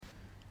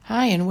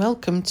Hi, and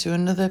welcome to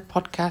another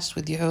podcast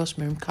with your host,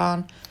 Miriam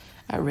Khan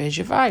at Raise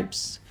Your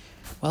Vibes.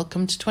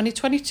 Welcome to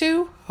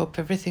 2022. Hope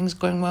everything's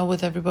going well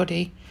with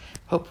everybody.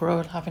 Hope we're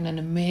all having an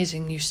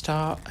amazing new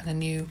start and a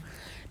new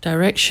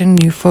direction,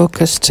 new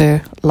focus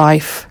to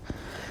life.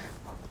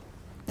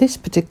 This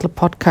particular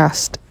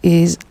podcast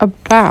is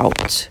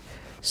about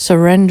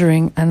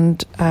surrendering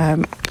and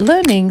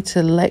learning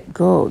to let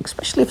go,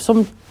 especially of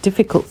some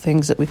difficult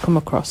things that we come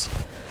across.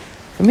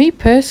 For me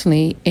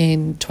personally,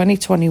 in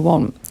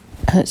 2021,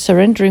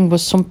 surrendering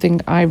was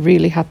something I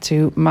really had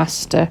to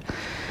master,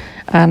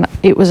 and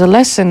it was a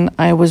lesson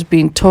I was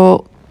being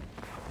taught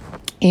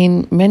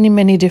in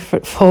many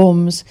different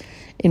forms,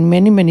 in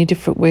many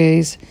different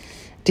ways,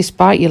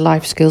 despite your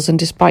life skills and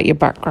despite your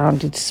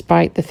background and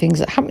despite the things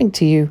that are happening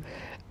to you.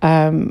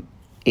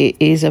 It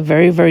is a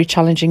very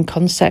challenging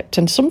concept,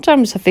 and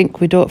sometimes I think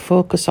we don't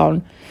focus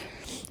on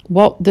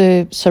what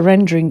the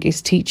surrendering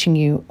is teaching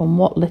you and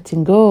what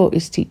letting go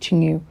is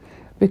teaching you.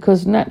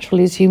 Because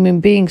naturally, as human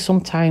beings,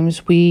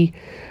 sometimes we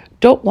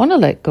don't want to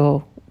let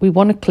go. We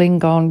want to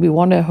cling on. We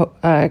want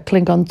to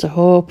cling on to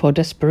hope or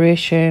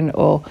desperation,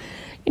 or,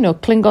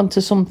 cling on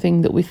to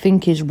something that we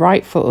think is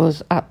right for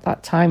us at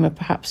that time, and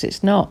perhaps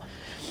it's not.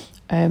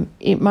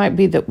 It might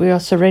be that we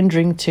are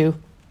surrendering to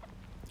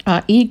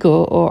our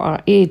ego or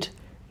our id,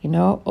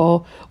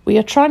 or we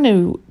are trying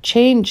to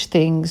change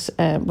things,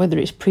 whether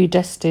it's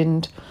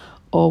predestined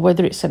or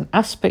whether it's an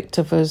aspect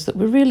of us that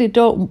we really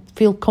don't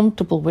feel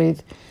comfortable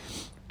with.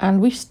 And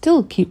we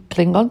still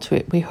cling on to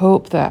it. We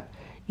hope that,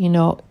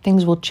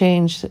 things will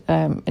change,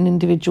 an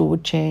individual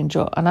would change,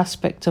 or an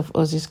aspect of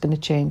us is going to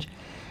change.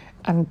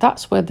 And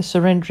that's where the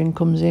surrendering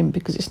comes in,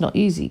 because it's not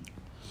easy.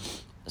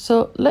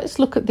 So let's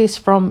look at this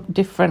from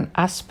different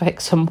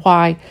aspects and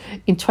why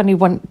in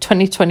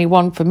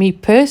 2021, for me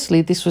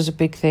personally, this was a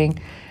big thing.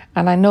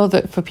 And I know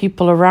that for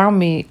people around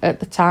me at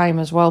the time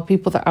as well,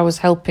 people that I was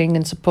helping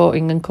and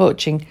supporting and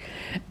coaching,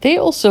 they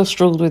also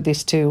struggled with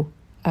this too.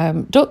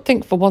 Don't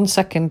think for 1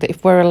 second that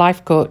if we're a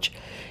life coach,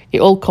 it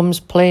all comes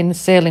plain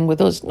sailing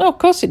with us. No, of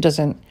course it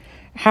doesn't.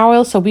 How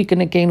else are we going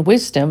to gain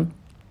wisdom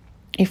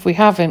if we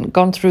haven't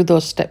gone through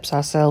those steps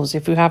ourselves,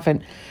 if we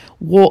haven't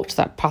walked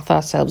that path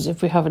ourselves,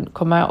 if we haven't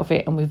come out of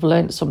it and we've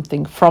learned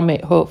something from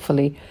it,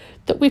 hopefully,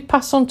 that we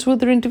pass on to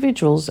other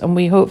individuals, and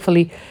we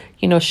hopefully,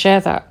 share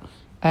that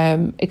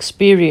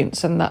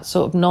experience and that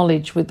sort of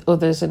knowledge with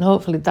others, and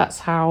hopefully that's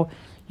how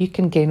you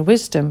can gain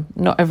wisdom.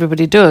 Not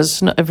everybody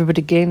does. Not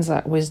everybody gains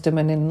that wisdom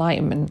and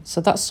enlightenment.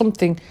 So that's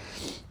something,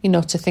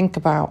 to think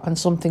about and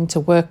something to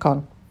work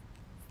on.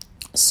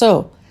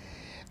 So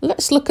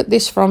let's look at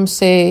this from,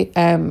 say,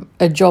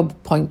 a job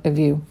point of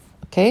view.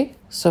 Okay.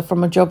 So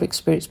from a job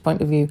experience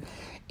point of view,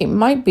 it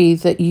might be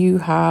that you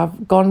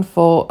have gone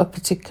for a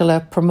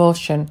particular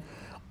promotion,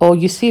 or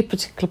you see a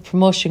particular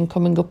promotion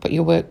coming up at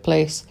your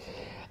workplace,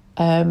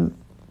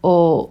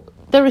 or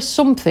there is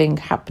something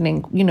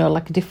happening,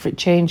 like a different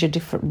change, a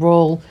different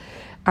role,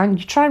 and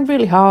you try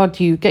really hard.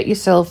 You get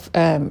yourself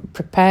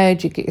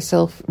prepared, you get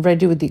yourself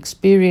ready with the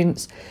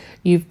experience.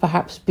 You've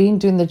perhaps been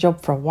doing the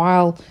job for a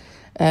while.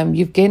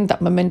 You've gained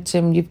that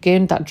momentum, you've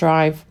gained that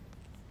drive,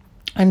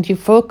 and you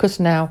focus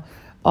now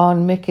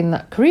on making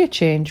that career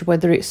change,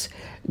 whether it's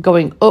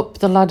going up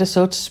the ladder,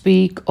 so to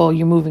speak, or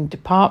you're moving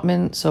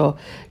departments, or,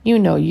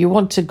 you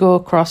want to go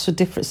across a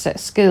different set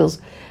of skills.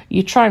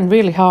 You're trying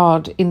really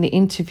hard in the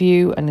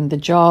interview and in the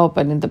job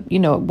and in the,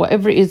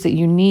 whatever it is that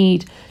you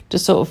need to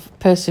sort of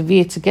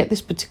persevere to get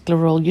this particular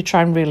role. You're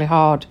trying really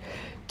hard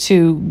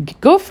to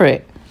go for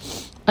it.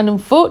 And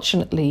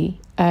unfortunately,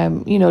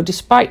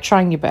 despite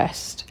trying your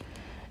best,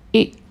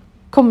 it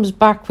comes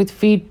back with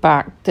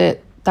feedback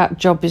that that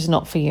job is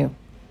not for you.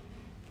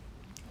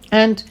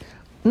 And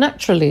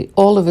naturally,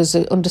 all of us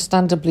are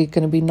understandably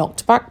going to be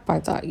knocked back by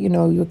that.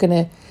 You're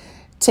going to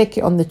take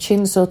it on the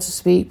chin, so to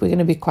speak. We're going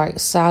to be quite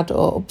sad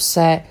or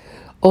upset.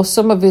 Or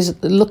some of us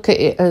look at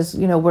it as,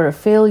 we're a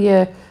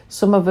failure.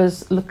 Some of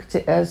us look at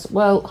it as,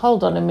 well,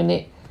 hold on a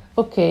minute.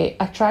 Okay,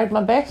 I tried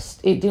my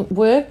best. It didn't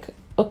work.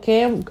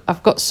 Okay,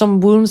 I've got some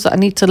wounds that I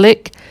need to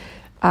lick.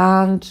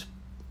 And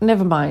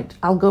never mind,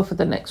 I'll go for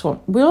the next one.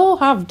 We'll all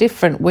have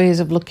different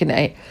ways of looking at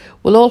it.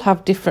 We'll all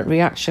have different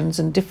reactions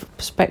and different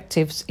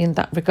perspectives in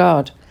that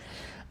regard.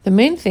 The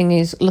main thing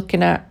is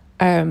looking at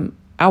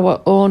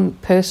our own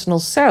personal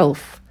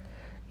self.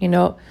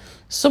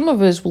 Some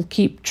of us will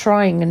keep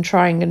trying and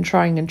trying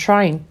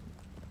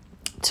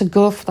to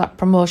go for that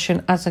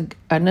promotion as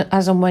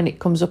and when it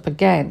comes up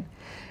again.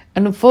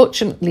 And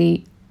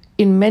unfortunately,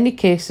 in many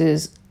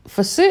cases,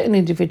 for certain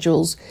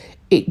individuals,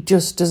 it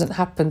just doesn't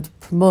happen.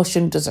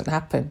 Promotion doesn't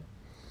happen.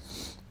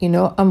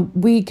 And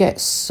we get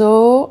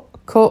so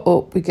caught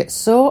up, we get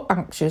so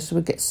anxious,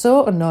 we get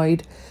so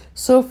annoyed,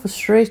 so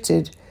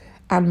frustrated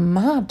and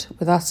mad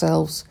with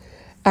ourselves.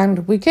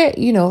 And we get,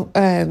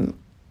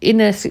 in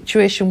a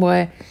situation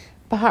where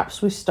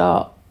perhaps we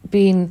start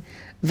being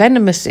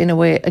venomous in a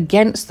way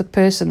against the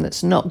person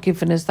that's not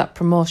given us that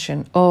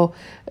promotion, or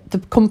the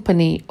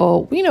company,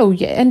 or,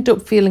 you end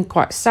up feeling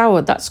quite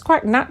sour. That's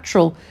quite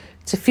natural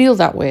to feel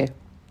that way.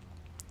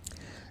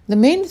 The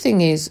main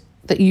thing is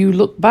that you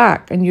look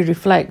back and you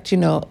reflect,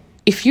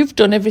 if you've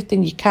done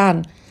everything you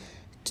can,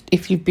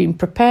 if you've been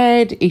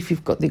prepared, if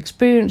you've got the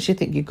experience, you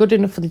think you're good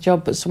enough for the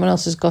job, but someone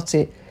else has got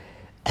it,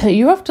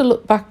 you have to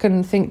look back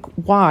and think,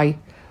 why?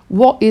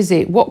 What is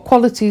it? What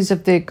qualities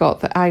have they got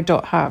that I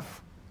don't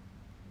have?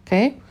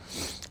 Okay?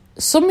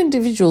 Some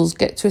individuals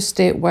get to a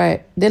state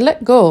where they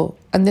let go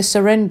and they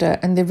surrender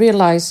and they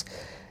realise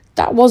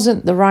that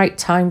wasn't the right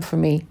time for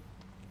me,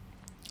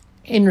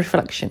 in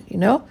reflection,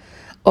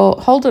 Or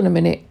hold on a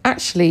minute,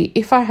 actually,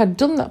 if I had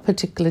done that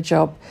particular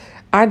job,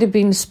 I'd have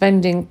been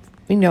spending,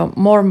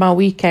 more of my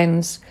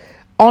weekends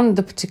on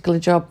the particular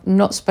job,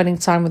 not spending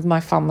time with my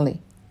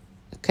family.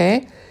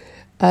 Okay?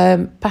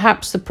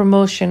 Perhaps the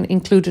promotion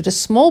included a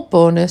small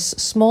bonus, a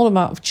small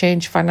amount of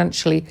change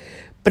financially,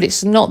 but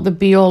it's not the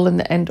be-all and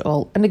the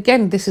end-all. And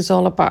again, this is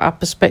all about our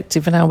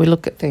perspective and how we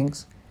look at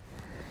things.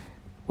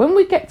 When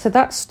we get to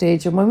that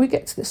stage, and when we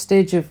get to the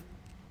stage of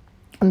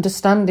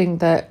understanding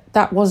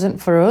that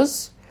wasn't for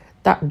us,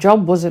 that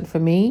job wasn't for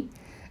me,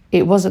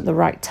 it wasn't the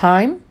right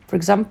time, for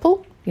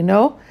example,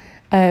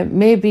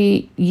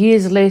 maybe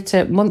years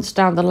later, months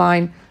down the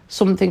line,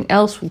 something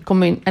else will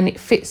come in and it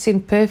fits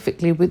in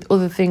perfectly with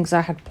other things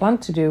I had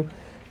planned to do,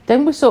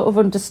 then we're sort of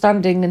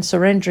understanding and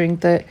surrendering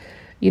that,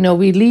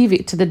 we leave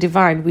it to the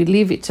divine, we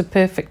leave it to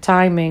perfect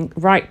timing,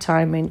 right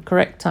timing,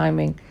 correct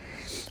timing.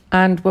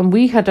 And when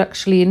we had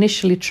actually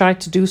initially tried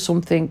to do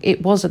something,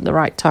 it wasn't the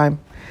right time.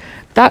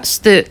 That's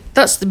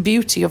the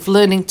beauty of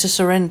learning to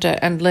surrender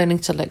and learning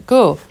to let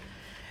go.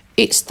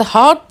 It's the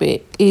hard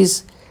bit,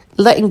 is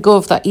letting go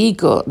of that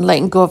ego and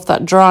letting go of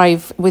that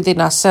drive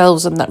within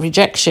ourselves and that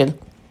rejection.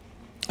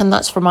 And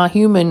that's from our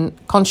human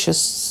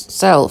conscious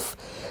self,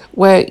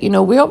 where,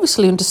 we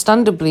obviously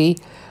understandably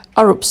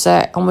are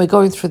upset and we're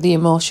going through the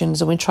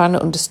emotions and we're trying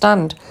to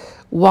understand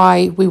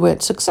why we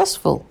weren't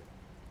successful,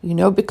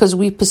 because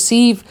we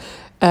perceive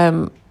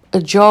a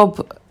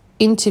job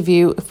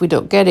interview, if we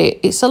don't get it,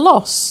 it's a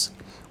loss.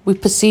 We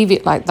perceive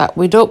it like that.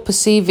 We don't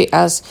perceive it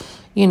as,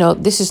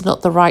 this is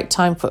not the right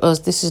time for us.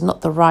 This is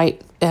not the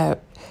right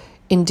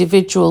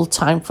individual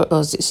time for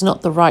us. It's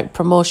not the right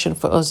promotion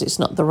for us. It's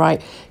not the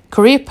right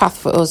career path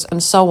for us,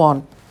 and so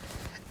on.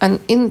 And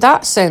in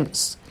that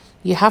sense,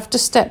 you have to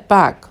step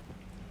back.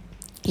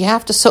 You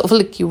have to sort of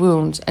lick your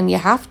wounds, and you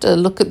have to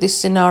look at this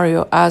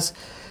scenario as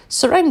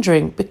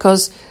surrendering,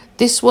 because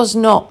this was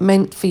not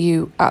meant for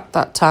you at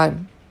that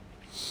time.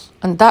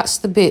 And that's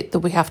the bit that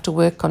we have to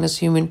work on as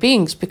human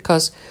beings,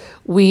 because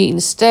we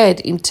instead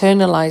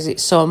internalize it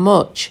so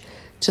much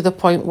to the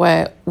point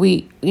where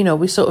we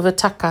sort of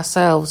attack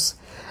ourselves,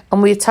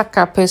 and we attack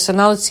our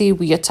personality,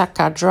 we attack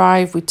our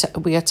drive,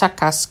 we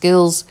attack our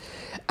skills,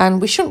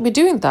 and we shouldn't be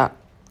doing that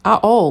at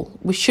all.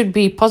 We should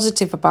be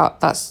positive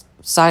about that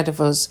side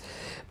of us.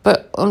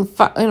 But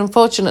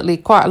unfortunately,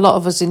 quite a lot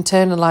of us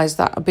internalize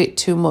that a bit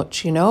too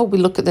much, We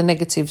look at the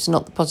negatives,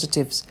 not the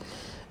positives.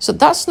 So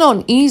that's not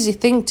an easy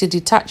thing to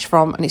detach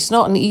from, and it's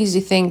not an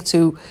easy thing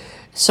to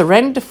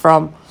surrender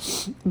from,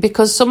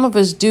 because some of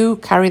us do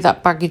carry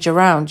that baggage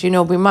around.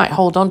 We might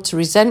hold on to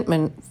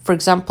resentment, for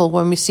example,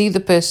 when we see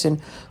the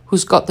person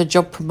who's got the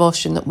job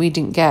promotion that we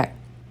didn't get.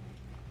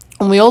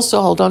 And we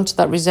also hold on to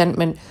that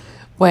resentment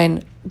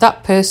when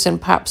that person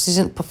perhaps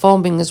isn't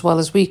performing as well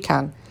as we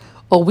can,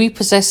 or we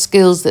possess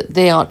skills that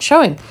they aren't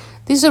showing.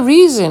 There's a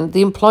reason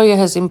the employer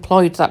has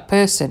employed that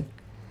person,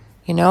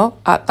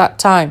 at that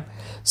time.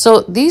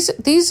 So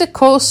these are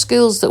core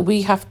skills that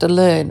we have to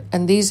learn,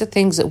 and these are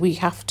things that we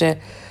have to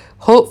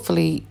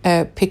hopefully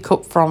pick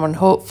up from and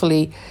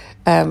hopefully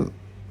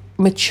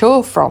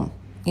mature from.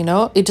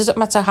 It doesn't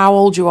matter how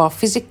old you are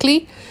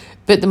physically,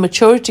 but the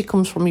maturity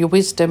comes from your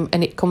wisdom,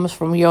 and it comes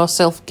from your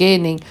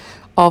self-gaining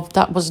of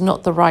that was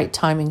not the right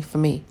timing for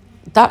me.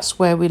 That's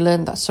where we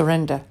learn that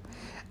surrender.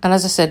 And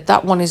as I said,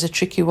 that one is a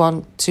tricky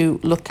one to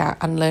look at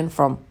and learn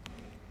from.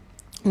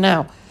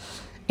 Now,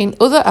 in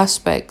other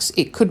aspects,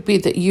 it could be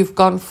that you've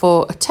gone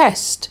for a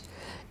test.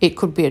 It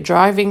could be a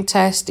driving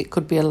test. It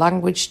could be a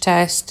language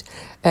test.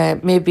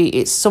 Maybe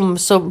it's some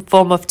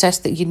form of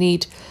test that you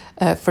need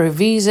for a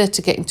visa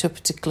to get into a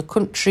particular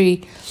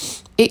country.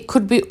 It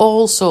could be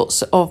all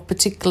sorts of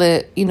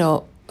particular,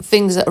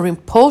 things that are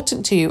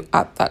important to you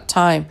at that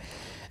time.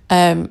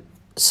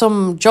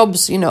 Some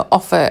jobs,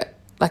 offer,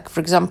 like, for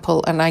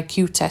example, an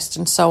IQ test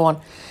and so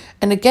on.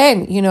 And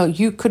again,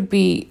 you could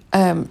be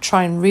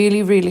trying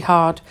really, really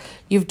hard.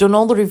 You've done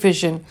all the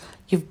revision.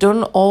 You've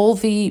done all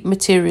the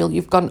material.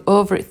 You've gone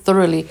over it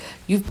thoroughly.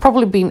 You've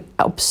probably been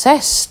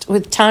obsessed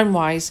with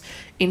time-wise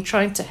in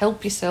trying to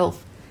help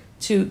yourself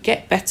to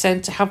get better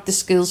and to have the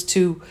skills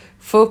to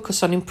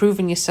focus on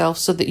improving yourself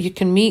so that you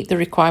can meet the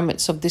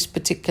requirements of this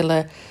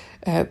particular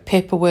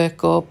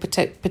paperwork or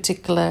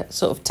particular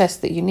sort of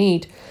test that you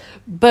need.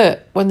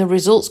 But when the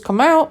results come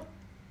out,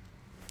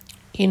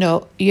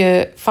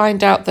 you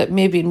find out that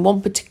maybe in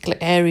one particular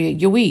area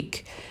you're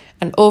weak,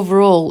 and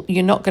overall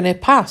you're not going to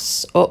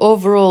pass, or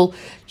overall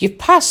you've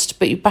passed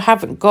but you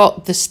haven't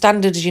got the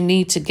standards you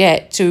need to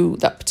get to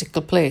that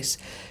particular place.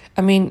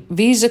 I mean,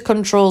 visa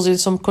controls in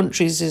some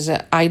countries is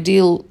an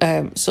ideal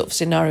sort of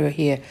scenario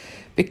here,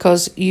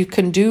 because you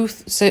can do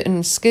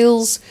certain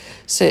skills,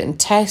 certain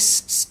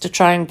tests to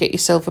try and get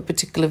yourself a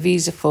particular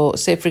visa for,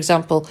 say, for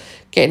example,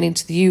 getting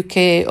into the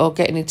UK or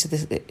getting into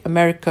the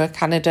America,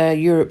 Canada,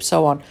 Europe,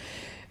 so on.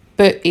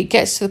 But it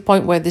gets to the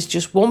point where there's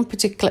just one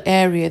particular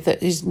area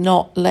that is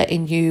not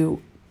letting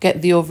you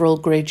get the overall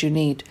grade you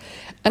need.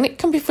 And it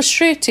can be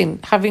frustrating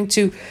having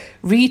to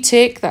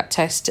retake that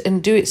test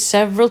and do it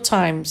several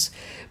times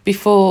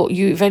before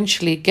you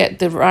eventually get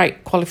the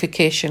right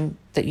qualification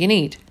that you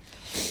need.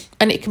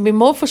 And it can be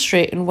more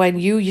frustrating when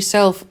you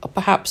yourself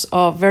perhaps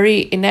are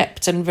very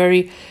inept and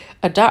very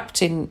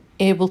adept in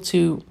able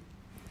to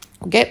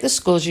get the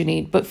scores you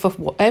need, but for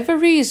whatever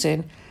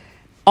reason,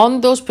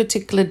 on those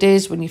particular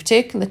days when you've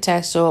taken the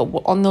test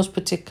or on those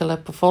particular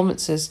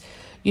performances,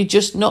 you're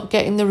just not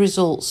getting the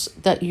results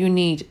that you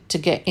need to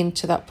get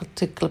into that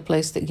particular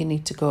place that you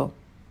need to go.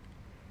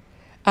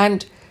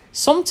 And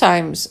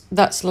sometimes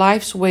that's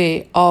life's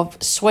way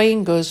of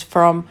swaying us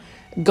from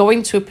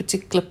going to a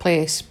particular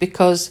place,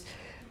 because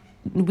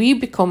we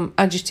become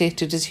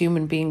agitated as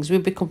human beings. We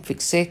become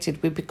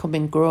fixated. We become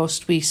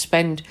engrossed. We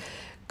spend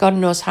God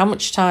knows how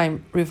much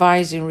time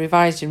revising.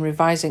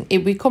 We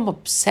become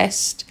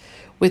obsessed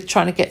with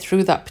trying to get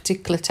through that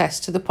particular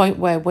test to the point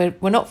where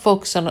we're not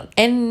focusing on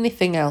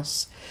anything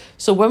else.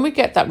 So when we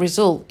get that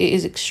result, it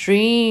is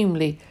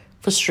extremely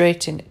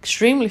frustrating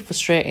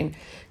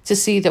to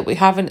see that we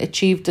haven't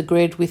achieved the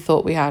grade we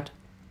thought we had.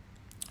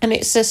 And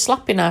it's a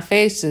slap in our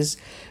faces,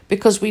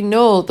 because we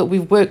know that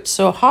we've worked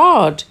so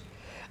hard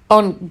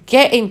on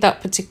getting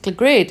that particular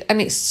grade.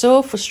 And it's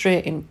so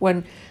frustrating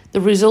when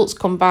the results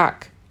come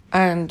back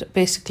and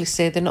basically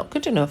say they're not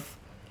good enough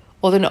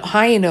or they're not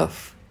high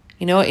enough.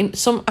 You know, in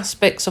some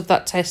aspects of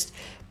that test,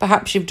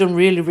 perhaps you've done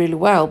really, really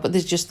well, but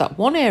there's just that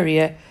one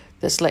area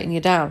that's letting you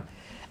down.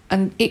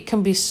 And it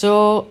can be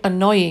so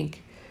annoying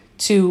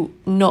to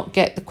not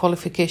get the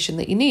qualification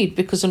that you need,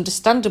 because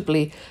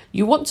understandably,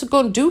 you want to go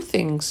and do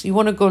things. You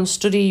want to go and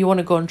study, you want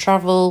to go and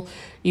travel,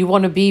 you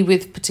want to be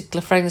with particular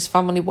friends,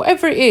 family,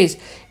 whatever it is.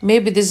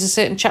 Maybe there's a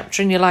certain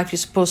chapter in your life you're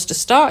supposed to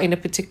start in a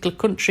particular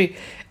country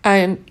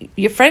and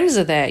your friends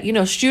are there. You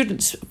know,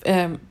 students,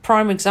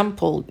 prime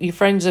example, your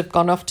friends have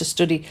gone off to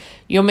study.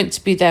 You're meant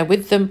to be there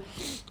with them.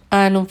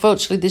 And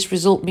unfortunately, this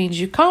result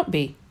means you can't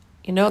be.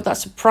 You know,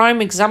 that's a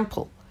prime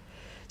example.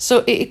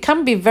 So it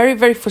can be very,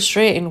 very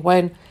frustrating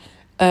when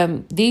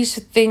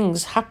these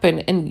things happen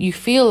and you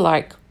feel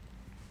like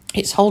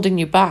it's holding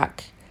you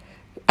back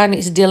and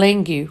it's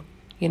delaying you,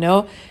 you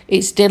know,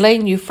 it's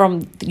delaying you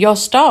from your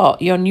start,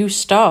 your new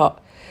start.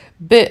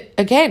 But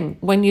again,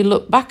 when you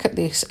look back at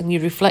this and you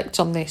reflect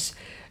on this,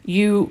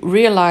 you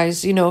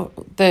realise, you know,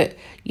 that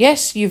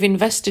yes, you've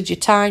invested your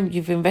time,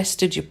 you've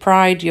invested your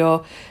pride,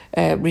 your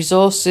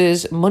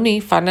resources, money,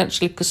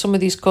 financially, because some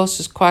of these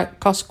courses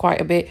cost quite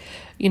a bit,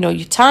 you know,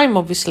 your time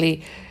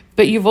obviously,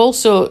 but you've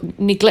also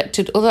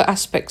neglected other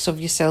aspects of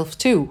yourself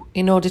too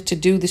in order to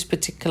do this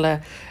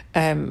particular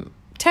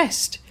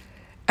test.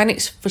 And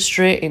it's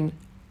frustrating.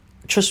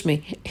 Trust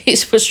me,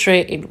 it's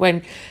frustrating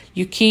when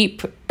you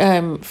keep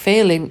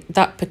failing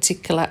that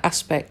particular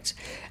aspect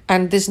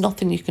and there's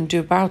nothing you can do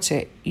about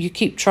it. You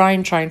keep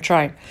trying.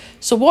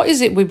 So what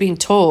is it we're being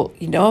taught,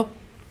 you know?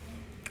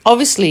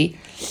 Obviously,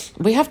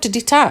 we have to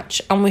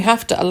detach and we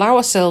have to allow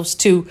ourselves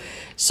to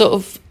sort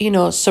of, you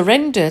know,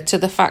 surrender to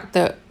the fact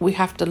that we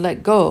have to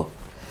let go.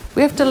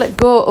 We have to let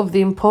go of the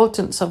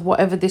importance of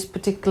whatever this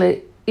particular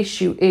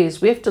issue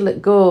is. We have to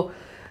let go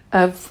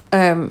of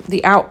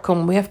the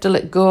outcome. We have to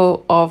let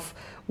go of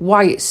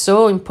why it's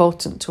so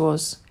important to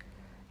us,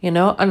 you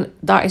know, and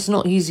that is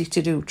not easy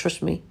to do.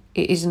 Trust me,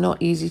 it is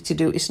not easy to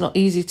do. It's not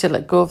easy to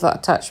let go of that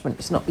attachment.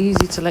 It's not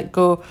easy to let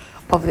go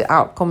of the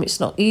outcome. It's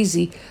not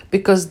easy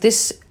because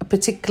this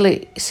particular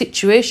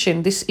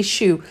situation, this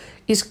issue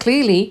is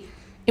clearly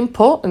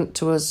important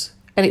to us,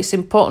 and it's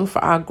important for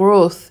our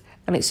growth,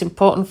 and it's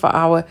important for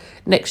our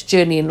next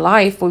journey in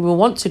life when we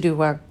want to do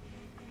well.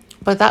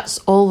 But that's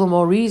all the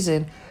more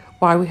reason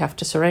why we have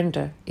to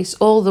surrender. It's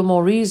all the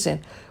more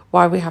reason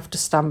why we have to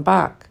stand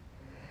back.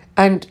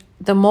 And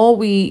the more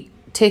we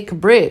take a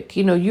break,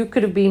 you know, you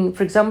could have been,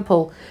 for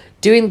example,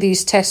 doing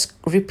these tests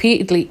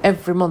repeatedly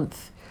every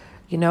month,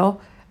 you know,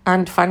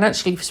 and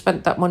financially you've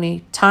spent that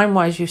money,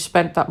 time-wise you've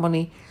spent that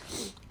money,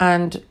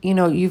 and, you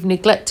know, you've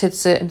neglected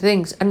certain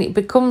things, and it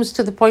becomes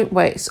to the point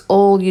where it's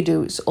all you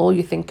do, it's all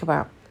you think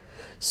about.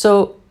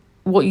 So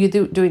what you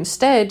do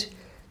instead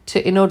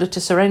in order to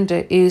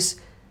surrender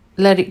is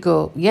let it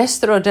go. Yes,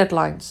 there are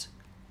deadlines.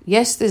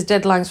 Yes, there's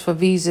deadlines for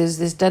visas,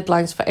 there's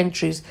deadlines for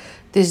entries,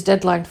 there's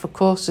deadline for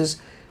courses,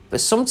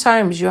 but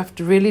sometimes you have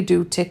to really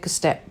take a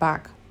step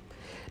back.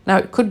 Now,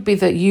 it could be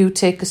that you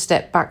take a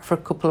step back for a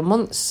couple of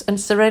months and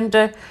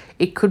surrender.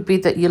 It could be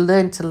that you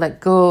learn to let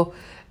go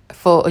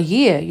for a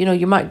year. You know,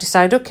 you might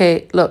decide,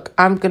 okay, look,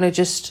 I'm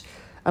just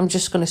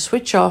going to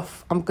switch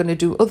off. I'm going to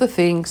do other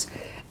things,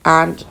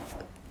 and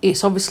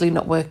it's obviously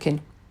not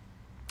working,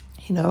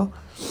 you know.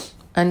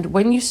 And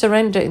when you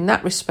surrender in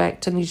that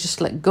respect and you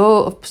just let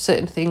go of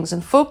certain things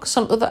and focus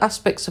on other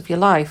aspects of your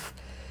life,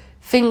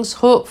 things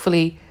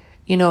hopefully,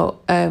 you know,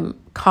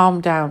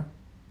 calm down.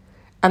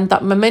 And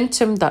that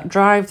momentum, that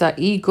drive, that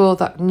ego,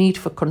 that need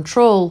for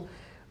control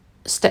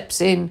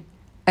steps in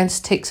and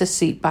takes a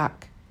seat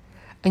back.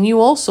 And you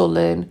also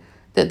learn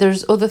that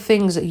there's other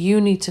things that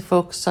you need to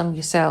focus on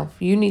yourself.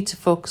 You need to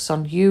focus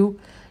on you.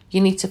 You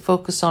need to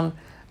focus on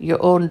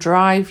your own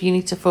drive. You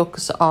need to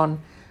focus on,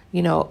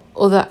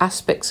 other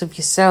aspects of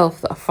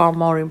yourself that are far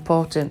more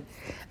important.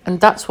 And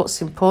that's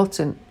what's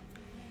important.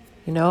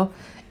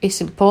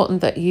 It's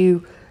important that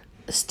you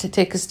to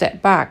take a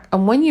step back.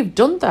 And when you've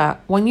done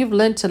that, when you've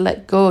learned to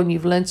let go and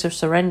you've learned to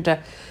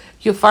surrender,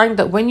 you'll find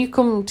that when you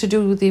come to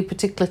do the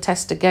particular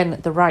test again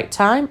at the right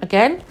time,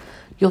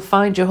 you'll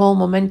find your whole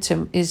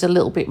momentum is a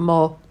little bit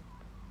more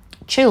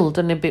chilled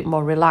and a bit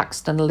more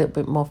relaxed and a little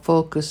bit more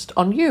focused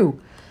on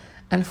you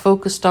and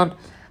focused on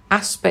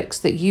aspects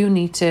that you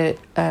need to,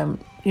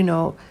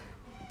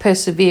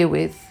 persevere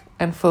with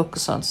and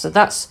focus on. So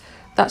that's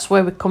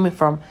where we're coming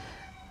from.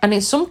 And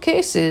in some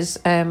cases,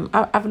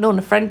 I've known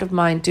a friend of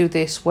mine do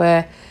this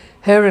where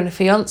her and her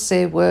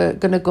fiance were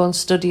going to go and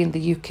study in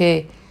the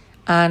UK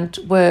and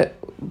were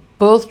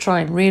both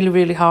trying really,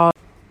 really hard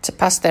to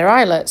pass their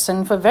IELTS.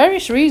 And for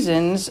various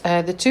reasons,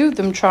 the two of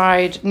them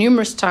tried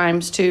numerous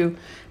times to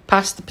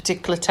pass the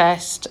particular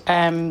test.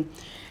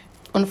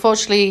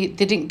 Unfortunately,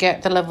 they didn't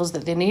get the levels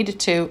that they needed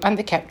to, and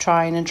they kept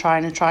trying and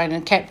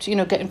kept,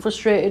 getting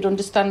frustrated,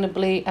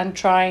 understandably, and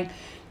trying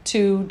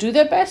to do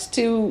their best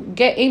to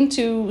get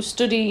into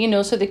study,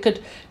 so they could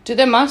do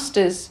their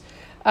masters.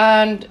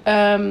 And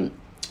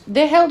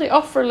they held it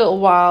off for a little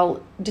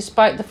while,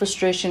 despite the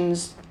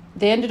frustrations.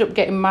 They ended up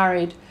getting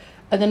married,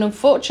 and then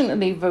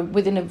unfortunately,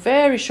 within a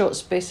very short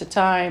space of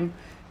time,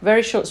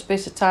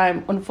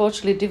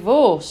 unfortunately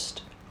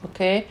divorced.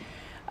 Okay,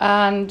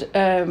 and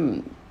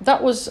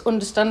that was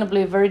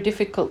understandably a very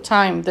difficult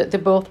time that they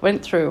both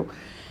went through.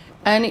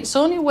 And it's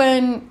only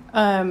when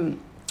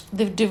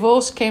the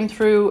divorce came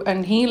through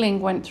and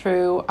healing went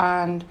through,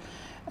 and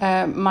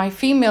my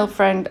female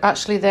friend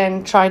actually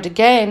then tried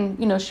again.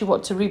 She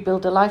wanted to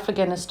rebuild her life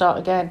again and start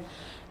again.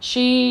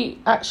 She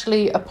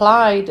actually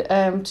applied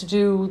to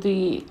do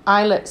the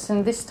IELTS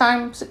and this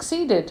time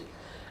succeeded.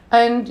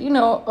 And,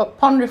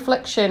 upon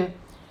reflection,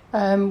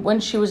 when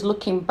she was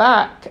looking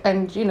back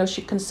and,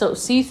 she can sort of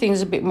see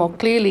things a bit more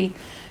clearly,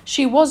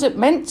 she wasn't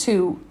meant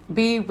to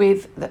be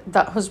with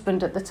that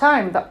husband at the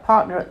time, that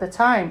partner at the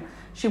time.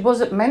 She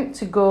wasn't meant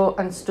to go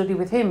and study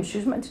with him. She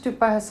was meant to do it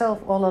by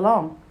herself all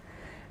along.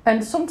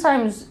 And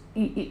sometimes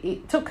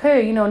it took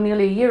her,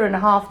 nearly a year and a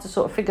half to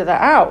sort of figure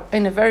that out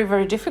in a very,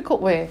 very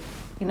difficult way.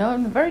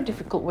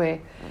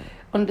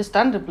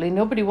 Understandably,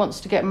 nobody wants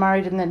to get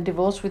married and then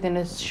divorce within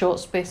a short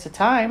space of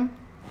time.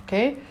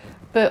 Okay?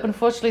 But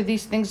unfortunately,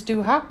 these things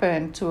do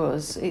happen to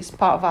us. It's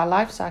part of our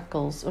life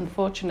cycles,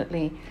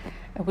 unfortunately.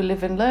 And we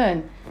live and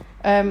learn.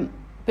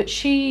 But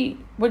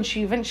when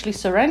she eventually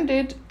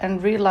surrendered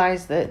and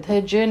realised that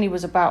her journey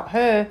was about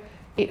her,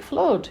 it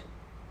flowed.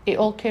 It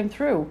all came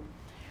through.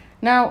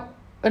 Now,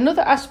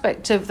 another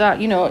aspect of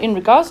that, in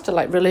regards to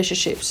like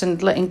relationships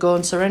and letting go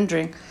and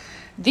surrendering,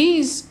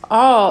 these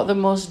are the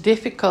most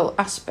difficult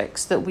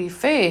aspects that we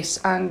face.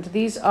 And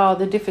these are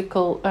the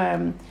difficult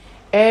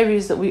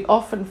areas that we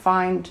often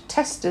find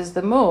test us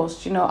the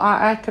most.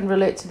 I can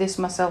relate to this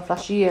myself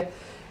last year.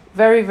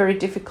 Very, very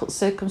difficult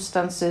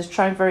circumstances,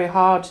 trying very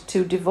hard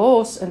to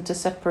divorce and to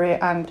separate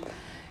and,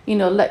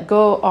 let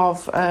go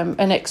of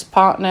an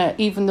ex-partner,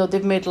 even though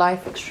they've made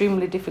life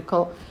extremely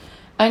difficult.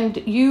 And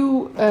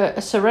you are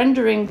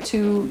surrendering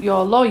to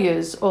your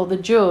lawyers or the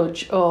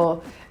judge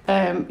or,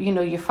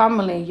 your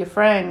family, your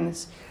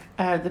friends,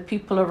 the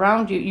people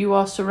around you. You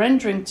are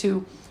surrendering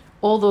to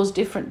all those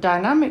different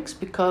dynamics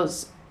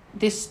because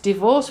this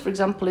divorce, for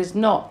example, is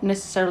not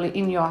necessarily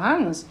in your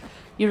hands.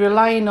 You're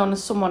relying on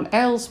someone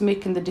else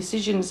making the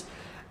decisions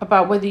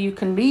about whether you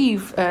can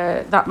leave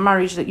that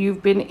marriage that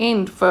you've been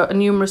in for a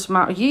numerous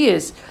amount of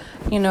years,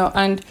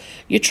 and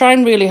you're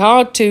trying really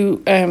hard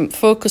to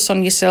focus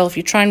on yourself.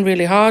 You're trying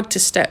really hard to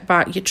step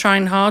back. You're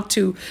trying hard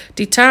to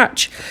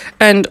detach.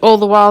 And all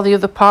the while, the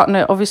other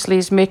partner obviously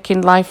is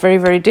making life very,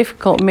 very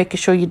difficult, making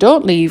sure you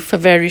don't leave for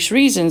various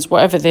reasons,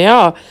 whatever they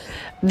are.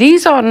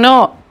 These are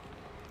not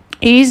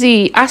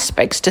easy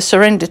aspects to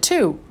surrender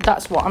to.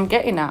 That's what I'm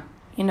getting at,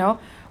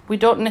 We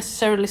don't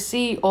necessarily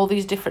see all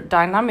these different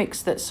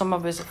dynamics that some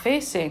of us are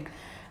facing.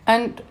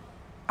 And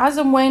as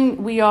and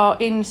when we are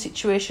in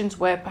situations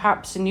where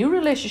perhaps a new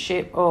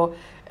relationship or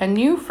a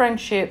new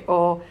friendship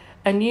or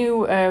a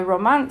new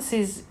romance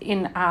is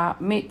in our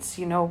midst,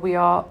 we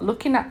are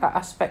looking at that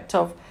aspect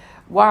of,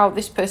 wow,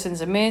 this person's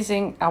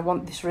amazing. I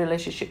want this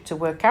relationship to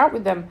work out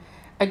with them.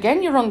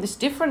 Again, you're on this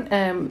different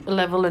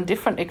level and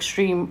different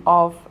extreme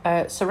of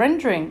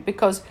surrendering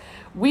because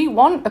we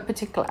want a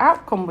particular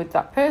outcome with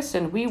that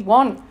person. We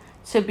want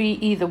to be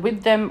either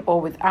with them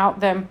or without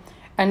them.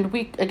 And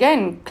we,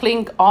 again,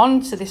 cling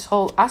on to this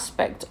whole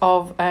aspect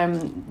of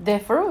they're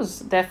for us,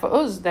 they're for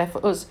us, they're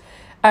for us.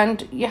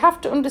 And you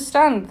have to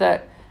understand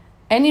that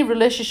any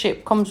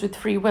relationship comes with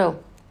free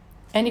will.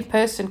 Any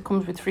person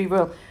comes with free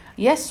will.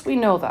 Yes, we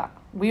know that.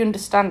 We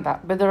understand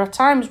that. But there are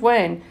times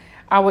when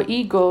our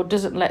ego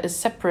doesn't let us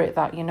separate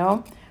that,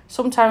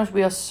 Sometimes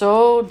we are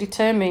so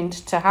determined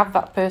to have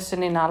that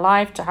person in our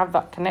life, to have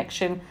that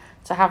connection,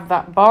 to have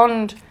that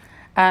bond.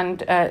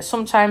 And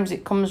sometimes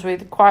it comes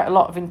with quite a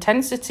lot of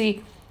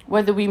intensity,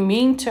 whether we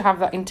mean to have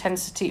that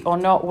intensity or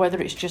not,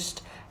 whether it's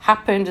just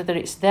happened, that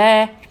it's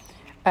there.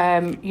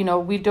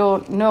 We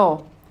don't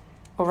know.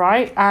 All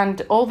right.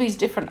 And all these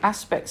different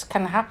aspects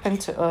can happen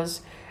to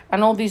us,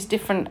 and all these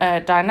different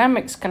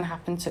dynamics can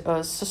happen to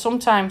us. So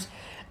sometimes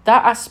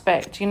that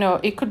aspect,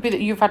 it could be that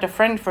you've had a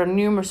friend for a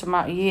numerous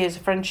amount of years, a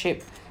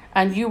friendship,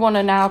 and you want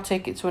to now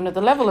take it to another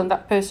level, and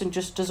that person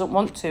just doesn't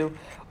want to,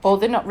 or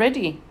they're not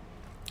ready,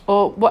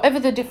 or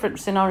whatever the different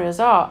scenarios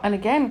are. And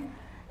again,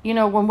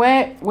 when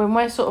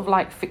we're sort of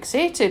like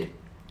fixated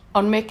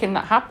on making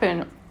that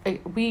happen,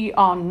 we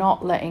are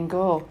not letting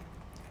go.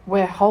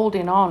 We're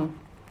holding on,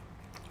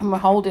 and we're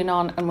holding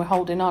on, and we're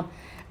holding on.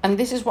 And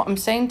this is what I'm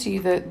saying to you,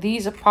 that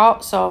these are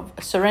parts of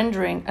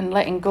surrendering and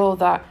letting go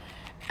that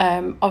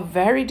are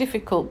very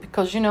difficult,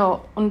 because,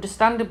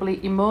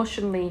 understandably,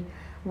 emotionally,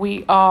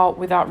 we are,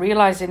 without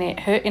realizing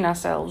it, hurting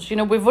ourselves.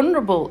 We're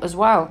vulnerable as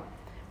well.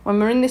 When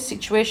we're in this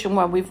situation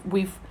where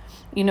we've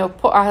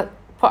put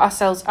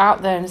ourselves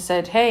out there and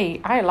said,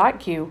 hey, I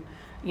like you,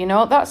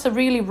 that's a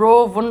really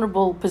raw,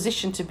 vulnerable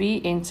position to be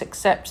in, to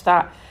accept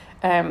that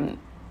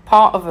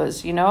part of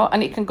us,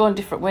 and it can go in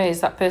different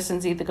ways. That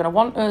person's either going to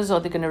want us or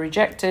they're going to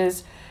reject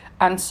us,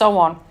 and so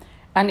on.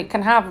 And it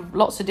can have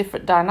lots of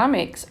different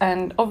dynamics.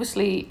 And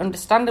obviously,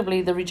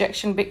 understandably, the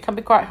rejection bit can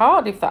be quite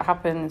hard if that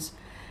happens,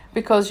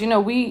 because,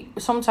 we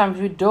sometimes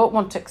we don't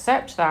want to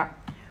accept that.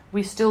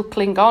 We still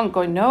cling on,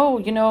 going, no,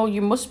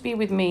 you must be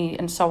with me,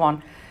 and so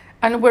on.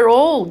 And we're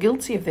all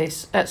guilty of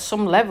this at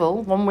some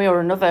level, one way or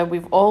another.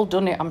 We've all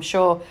done it, I'm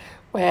sure,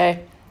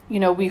 where,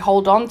 we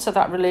hold on to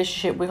that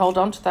relationship, we hold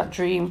on to that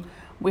dream,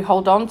 we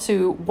hold on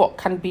to what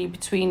can be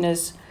between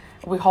us,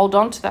 we hold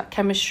on to that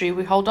chemistry,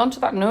 we hold on to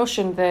that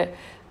notion that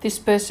this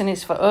person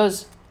is for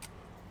us,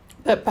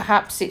 but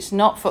perhaps it's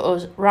not for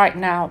us right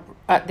now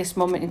at this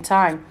moment in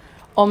time,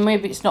 or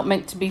maybe it's not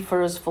meant to be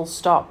for us, full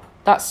stop.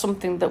 That's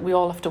something that we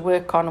all have to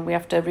work on, and we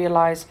have to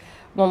realise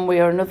one way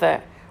or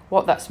another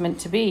what that's meant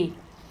to be.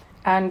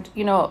 And,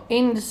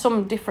 in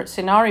some different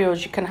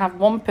scenarios, you can have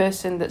one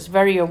person that's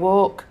very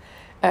awoke,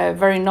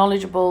 very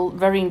knowledgeable,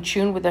 very in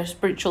tune with their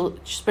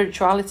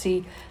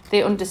spirituality.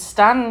 They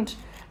understand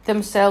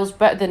themselves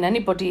better than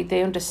anybody.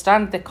 They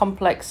understand the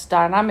complex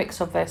dynamics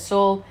of their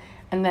soul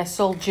and their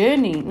soul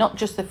journey, not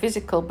just the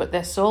physical, but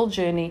their soul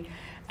journey.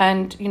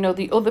 And,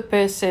 the other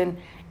person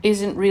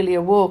isn't really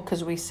awoke,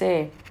 as we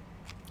say,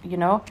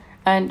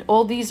 and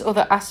all these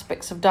other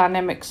aspects of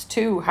dynamics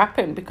too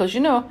happen, because,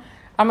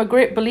 I'm a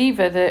great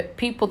believer that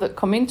people that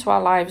come into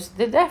our lives,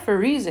 they're there for a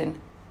reason.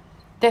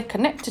 They're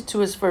connected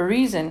to us for a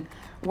reason.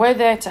 We're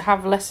there to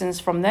have lessons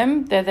from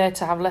them. They're there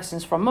to have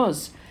lessons from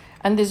us.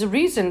 And there's a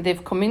reason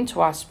they've come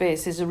into our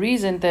space. There's a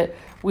reason that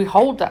we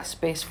hold that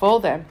space for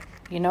them,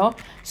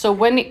 So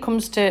when it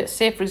comes to,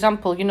 say, for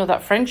example,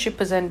 that friendship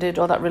has ended,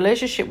 or that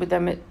relationship with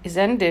them is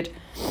ended,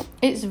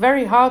 it's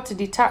very hard to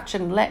detach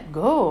and let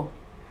go,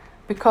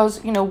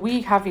 because,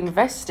 we have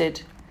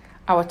invested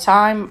our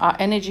time, our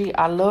energy,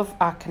 our love,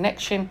 our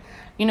connection.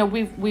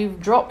 We've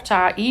dropped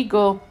our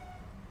ego.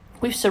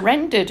 We've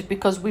surrendered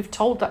because we've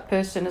told that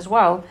person as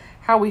well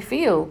how we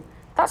feel.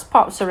 That's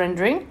part of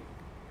surrendering.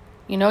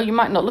 You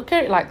might not look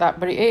at it like that,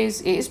 but it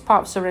is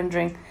part of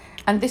surrendering.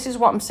 And this is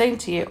what I'm saying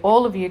to you.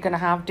 All of you are going to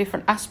have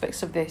different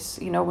aspects of this,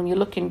 when you're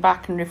looking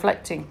back and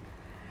reflecting.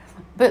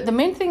 But the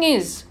main thing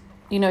is,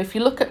 if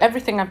you look at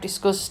everything I've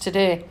discussed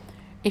today,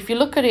 if you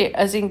look at it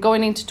as in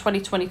going into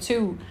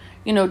 2022,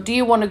 do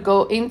you want to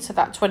go into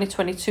that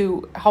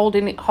 2022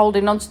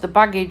 holding on to the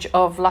baggage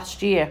of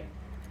last year?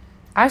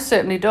 I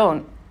certainly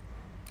don't.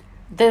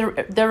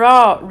 There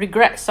are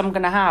regrets I'm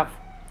going to have.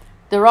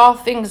 There are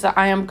things that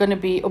I am going to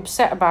be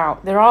upset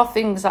about. There are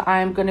things that I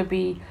am going to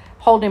be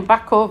holding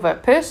back over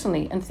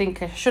personally and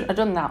think I shouldn't have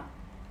done that.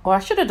 Or I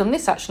should have done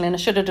this actually, and I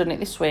should have done it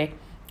this way,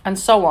 and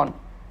so on,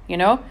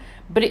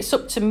 But it's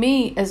up to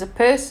me as a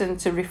person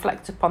to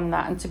reflect upon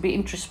that and to be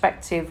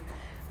introspective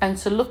and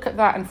to look at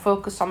that and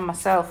focus on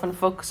myself and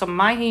focus on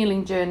my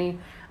healing journey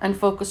and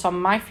focus on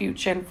my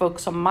future and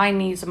focus on my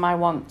needs and my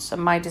wants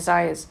and my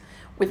desires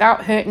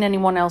without hurting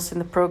anyone else in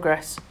the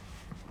progress.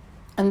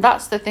 And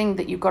that's the thing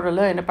that you've got to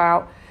learn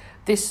about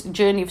this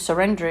journey of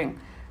surrendering.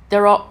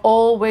 There are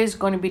always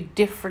going to be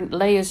different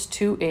layers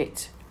to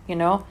it,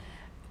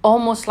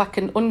 almost like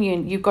an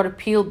onion. You've got to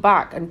peel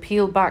back and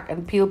peel back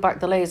and peel back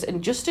the layers.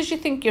 And just as you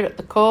think you're at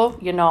the core,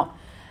 you're not.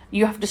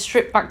 You have to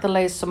strip back the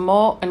layers some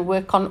more and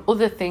work on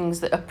other things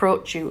that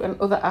approach you and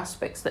other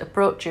aspects that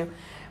approach you.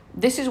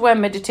 This is where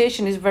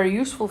meditation is very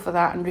useful for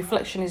that, and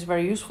reflection is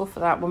very useful for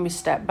that when we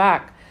step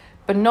back.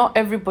 But not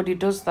everybody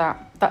does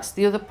that. That's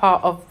the other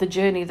part of the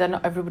journey that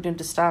not everybody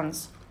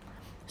understands.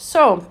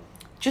 So,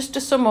 just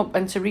to sum up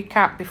and to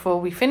recap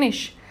before we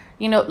finish,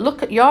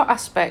 look at your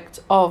aspect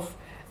of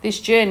this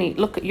journey.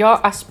 Look at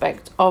your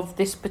aspect of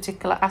this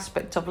particular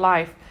aspect of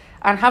life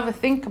and have a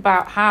think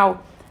about how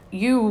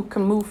you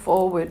can move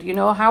forward. You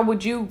know, how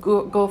would you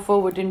go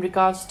forward in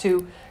regards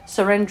to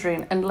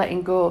surrendering and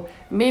letting go?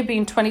 Maybe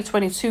in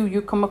 2022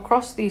 you come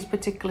across these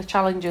particular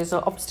challenges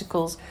or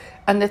obstacles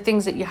and the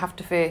things that you have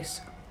to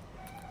face.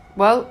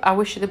 Well, I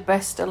wish you the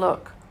best of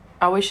luck.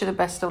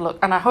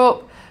 And I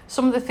hope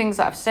some of the things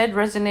that I've said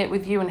resonate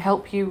with you and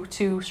help you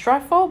to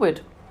strive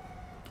forward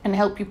and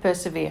help you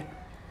persevere.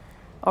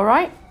 All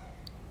right?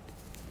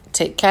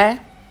 Take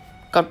care.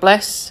 God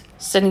bless.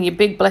 Sending you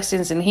big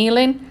blessings and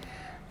healing.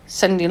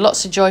 Sending you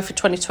lots of joy for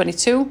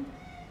 2022.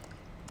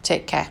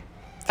 Take care.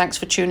 Thanks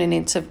for tuning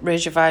in to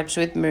Raise Your Vibes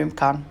with Miriam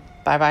Khan.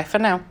 Bye-bye for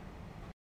now.